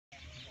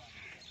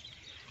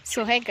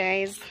So hi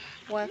guys,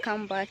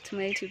 welcome back to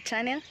my YouTube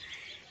channel,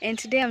 and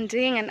today I'm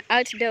doing an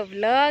outdoor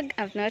vlog.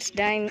 I've not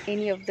done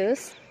any of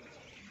those.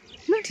 I'm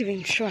not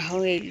even sure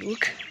how I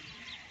look.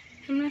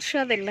 I'm not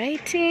sure the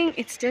lighting,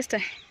 it's just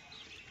a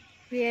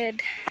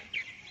weird.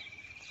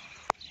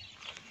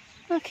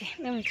 Okay,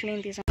 let me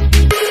clean this up.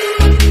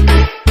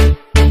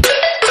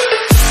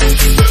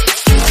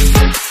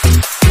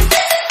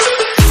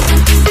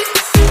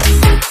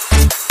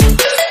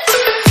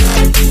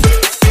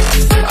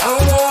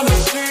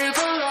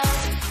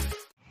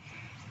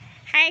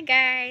 Hi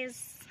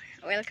guys,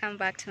 welcome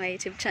back to my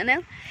YouTube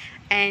channel,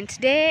 and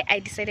today I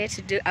decided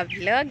to do a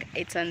vlog.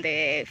 It's on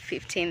the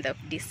 15th of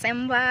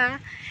December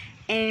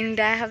and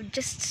I have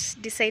just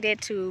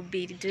decided to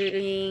be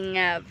doing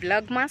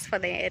Vlogmas for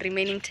the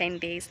remaining 10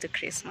 days to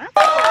Christmas.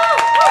 So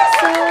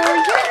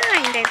yeah,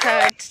 and I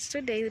thought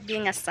today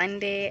being a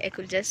Sunday I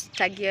could just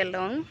tag you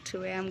along to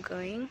where I'm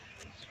going.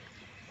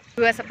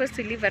 We were supposed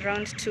to leave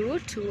around 2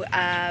 to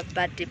a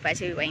birthday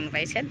party. We were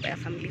invited by a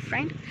family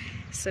friend.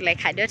 So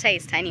like her daughter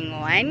is turning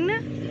 1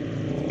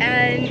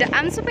 and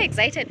I'm super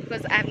excited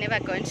because I've never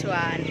gone to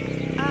an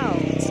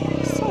it's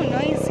so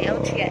noisy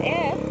out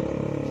here.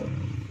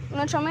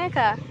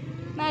 Unachomeka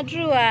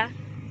najua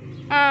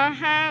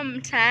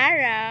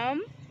mtaalam.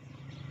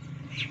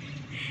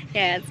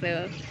 Yeah,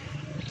 so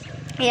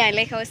yeah,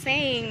 like I was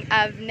saying,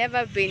 I've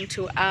never been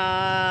to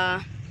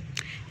a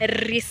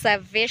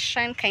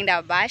reservation kind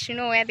of bash, you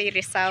know, where they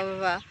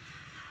reserve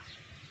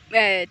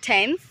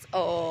tents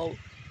or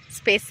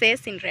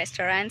spaces in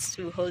restaurants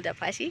to hold a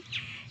party,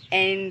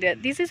 and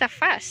this is a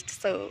first,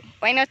 so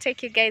why not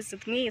take you guys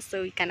with me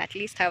so you can at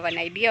least have an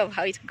idea of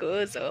how it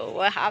goes or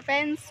what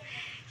happens.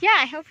 Yeah,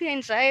 I hope you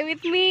enjoy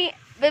with me.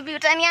 Baby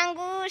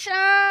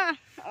utaniangusha.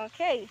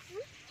 Okay,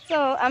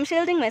 so I'm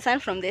shielding my son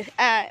from the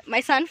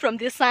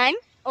sun.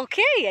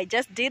 Okay, I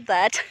just did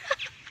that.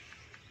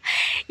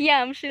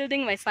 Yeah, I'm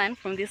shielding my son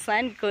from the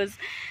sun because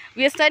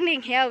we are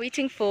standing here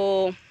waiting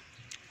for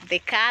the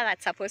car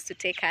that's supposed to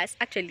take us.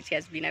 Actually, it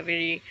has been a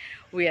very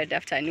weird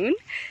afternoon.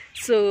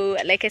 So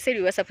like I said,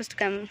 we were supposed to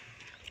come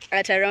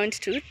at around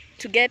 2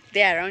 to get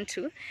there around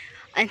 2,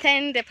 and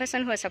then the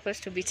person who was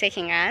supposed to be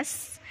taking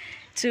us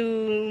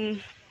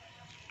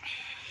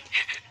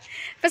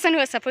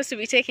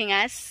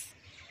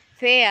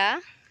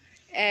there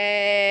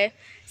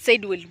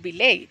said we'll be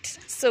late.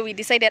 So we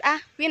decided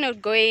we're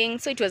not going.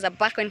 So it was a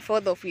back and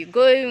forth of we're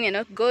going, we're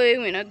not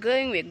going, we're not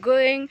going, we're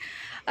going,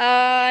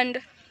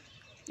 and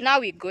now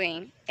we're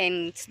going,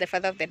 and it's the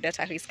father of the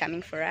daughter who is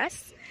coming for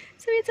us.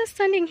 So we're just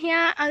standing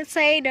here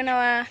outside on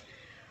our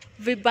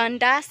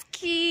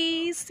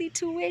Vibandaski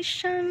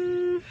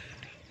situation,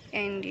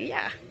 and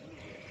yeah,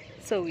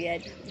 so we are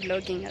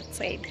vlogging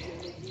outside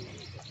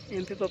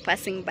and people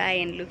passing by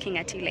and looking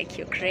at you like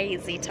you're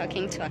crazy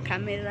talking to a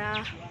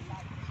camera.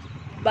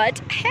 But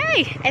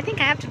hey, I think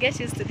I have to get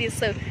used to this,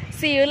 so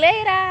see you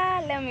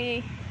later. Let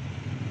me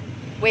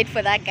wait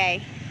for that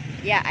guy.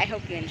 Yeah, I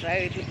hope you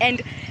enjoy it.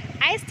 And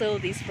I stole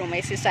this from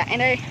my sister,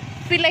 and I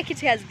feel like it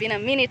has been a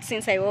minute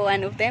since I wore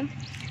one of them,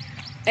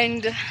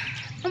 and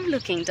I'm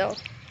looking dull.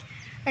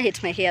 I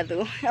hate my hair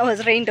though. I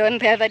was rained on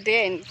the other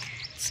day and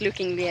it's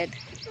looking weird.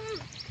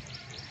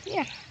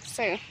 Yeah,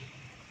 so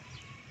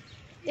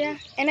yeah,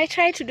 and I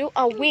tried to do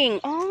a wing.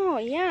 Oh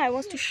yeah, I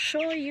want to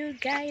show you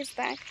guys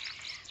that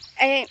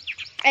I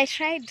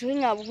tried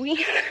doing a wing.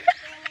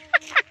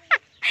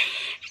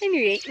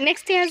 Anyway,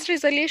 next year's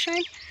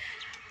resolution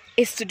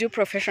is to do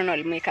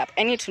professional makeup.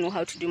 I need to know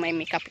how to do my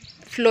makeup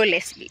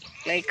flawlessly,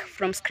 like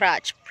from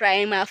scratch,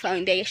 primer,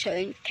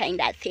 foundation,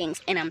 kind of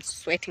things. And I'm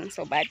sweating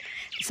so bad.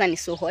 The sun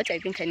is so hot. I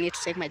think I need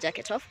to take my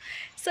jacket off.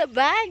 So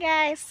bye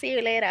guys, see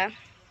you later.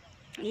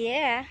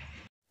 Yeah,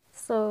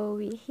 so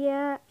we're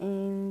here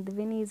and the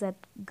venue is at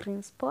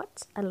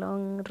Greenspot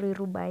along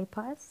Ruiru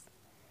bypass,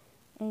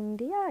 and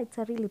yeah, it's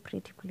a really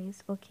pretty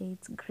place. Okay,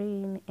 it's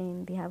green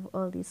and they have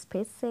all these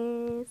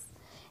spaces,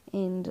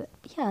 and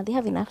yeah, they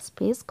have enough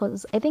space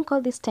because I think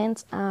all these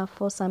tents are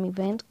for some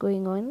event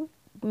going on,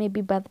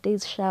 maybe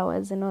birthdays,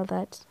 showers and all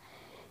that,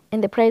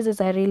 and the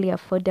prices are really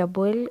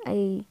affordable.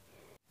 I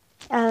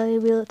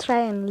will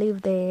try and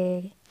leave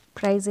the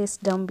prices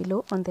down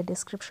below on the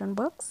description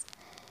box.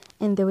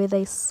 And the weather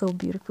is so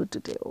beautiful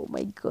today. Oh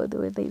my god, the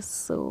weather is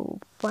so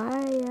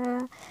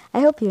fire. I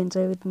hope you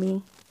enjoy with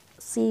me.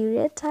 See you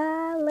later.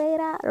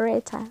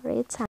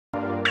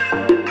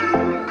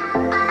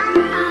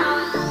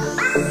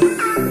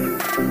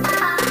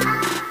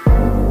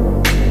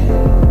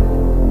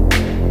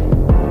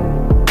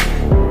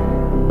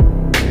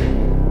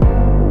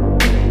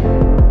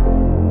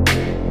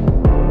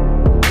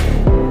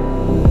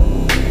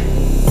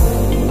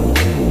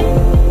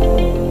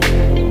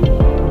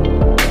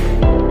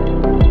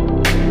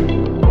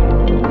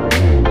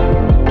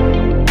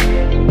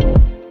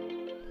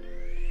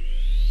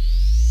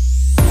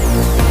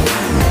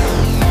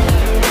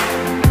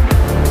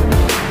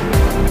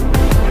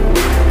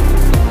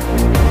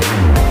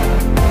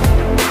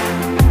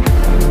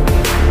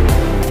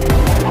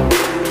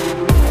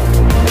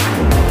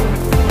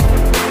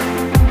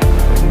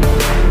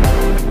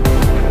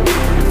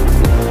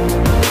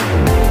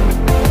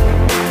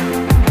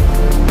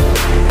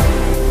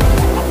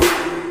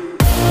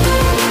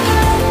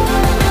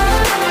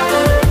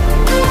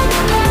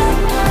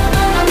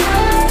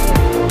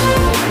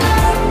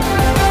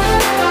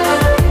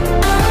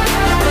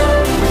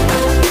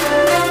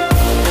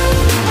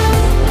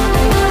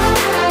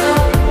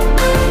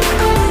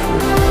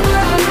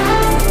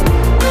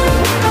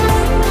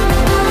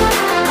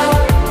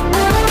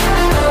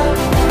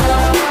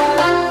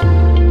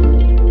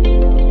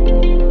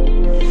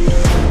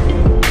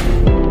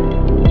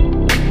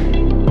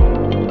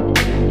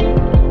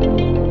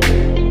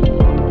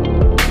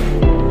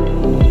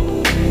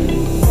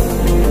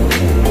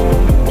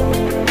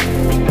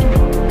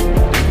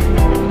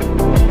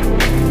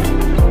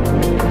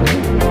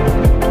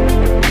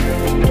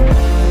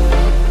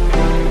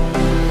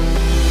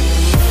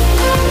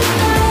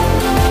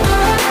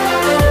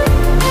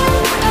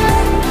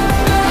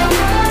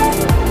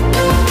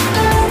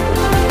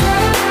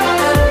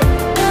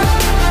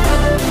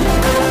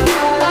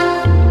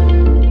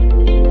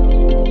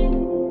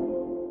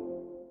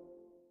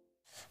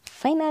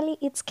 finally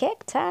it's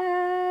cake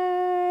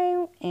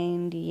time.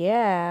 And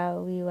yeah,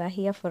 we were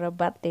here for a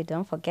birthday,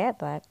 don't forget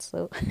that.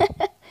 So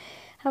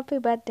happy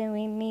birthday,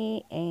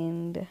 Winnie.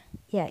 And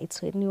yeah,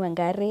 it's Winnie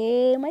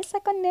Wangare, my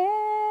second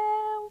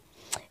name.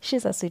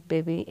 She's a sweet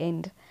baby,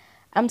 and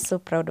I'm so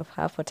proud of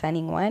her for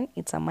turning 1.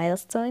 It's a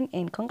milestone,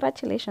 and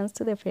congratulations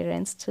to the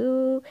parents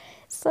too.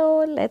 So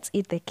let's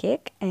eat the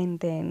cake and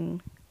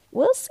then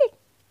we'll see.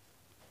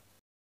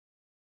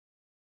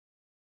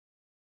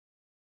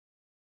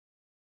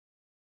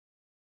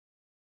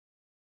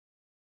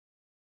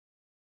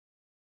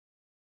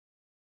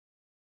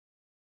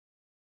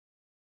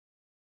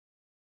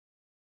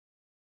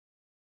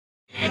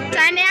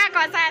 Tani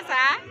yako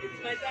sasa.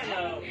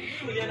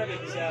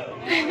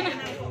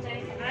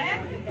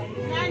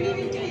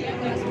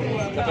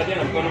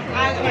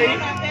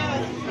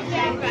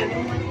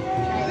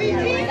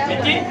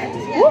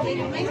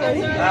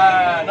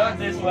 Not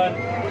this one.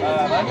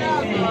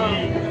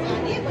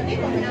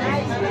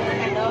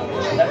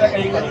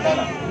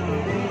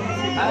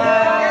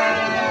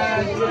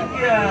 Good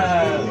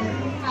girl.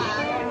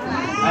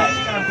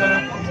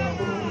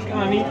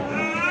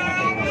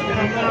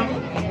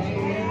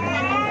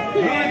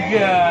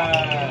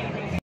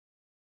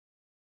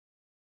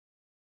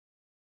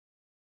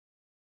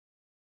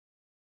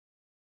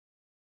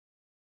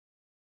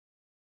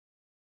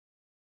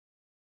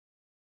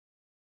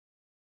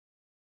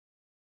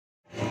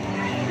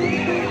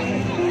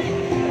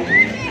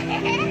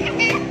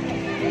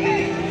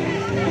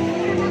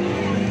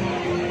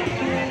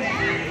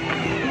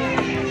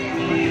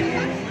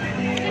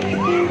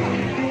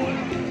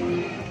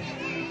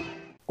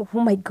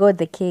 Oh my god,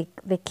 the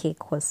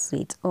cake was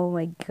sweet. Oh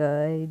my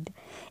god.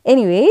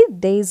 Anyway,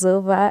 day's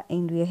over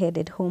and we're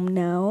headed home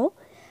now.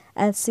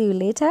 I'll see you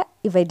later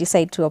if I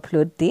decide to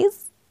upload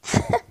this.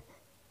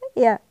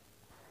 Yeah.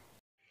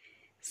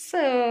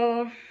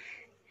 So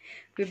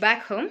we're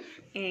back home,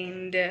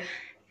 and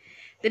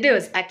the day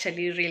was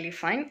actually really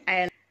fun.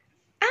 I'm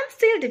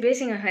still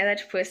debating on whether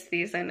to post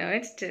this or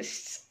not.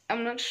 Just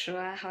I'm not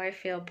sure how I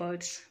feel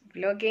about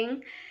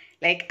vlogging,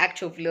 like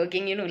actual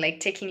vlogging, you know, like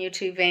taking you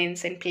to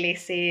events and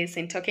places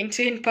and talking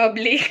to you in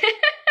public.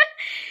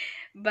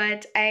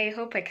 But I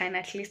hope I can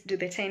at least do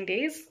the 10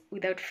 days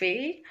without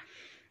fail.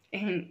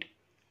 And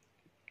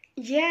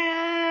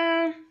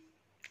yeah,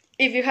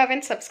 if you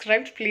haven't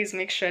subscribed, please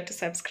make sure to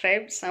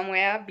subscribe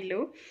somewhere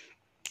below.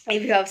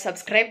 If you have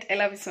subscribed, I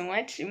love you so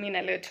much. You mean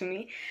a lot to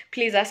me.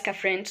 Please ask a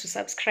friend to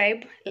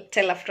subscribe.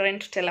 Tell a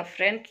friend to tell a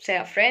friend to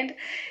tell a friend.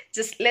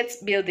 Just let's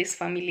build this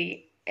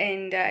family.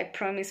 And I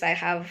promise I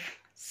have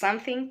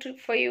something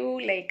for you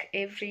like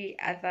every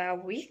other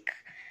week.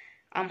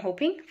 I'm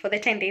hoping for the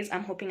 10 days,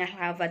 I'm hoping I'll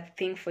have a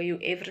thing for you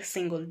every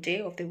single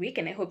day of the week.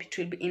 And I hope it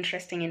will be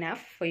interesting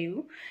enough for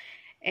you.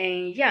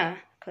 And yeah,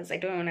 because I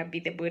don't want to be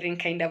the boring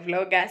kind of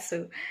vlogger.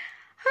 So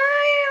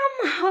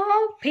I am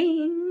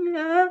hoping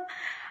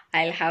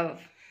I'll have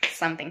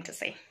something to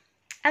say.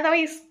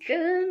 Otherwise,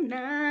 good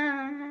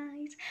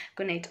night.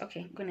 Good night.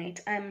 Okay, good night.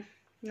 I'm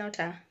not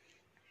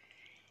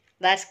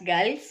that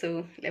girl,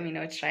 so let me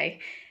not try.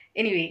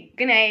 Anyway,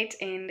 good night,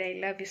 and I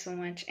love you so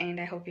much, and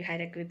I hope you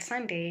had a good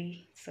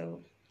Sunday.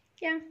 So,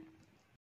 yeah.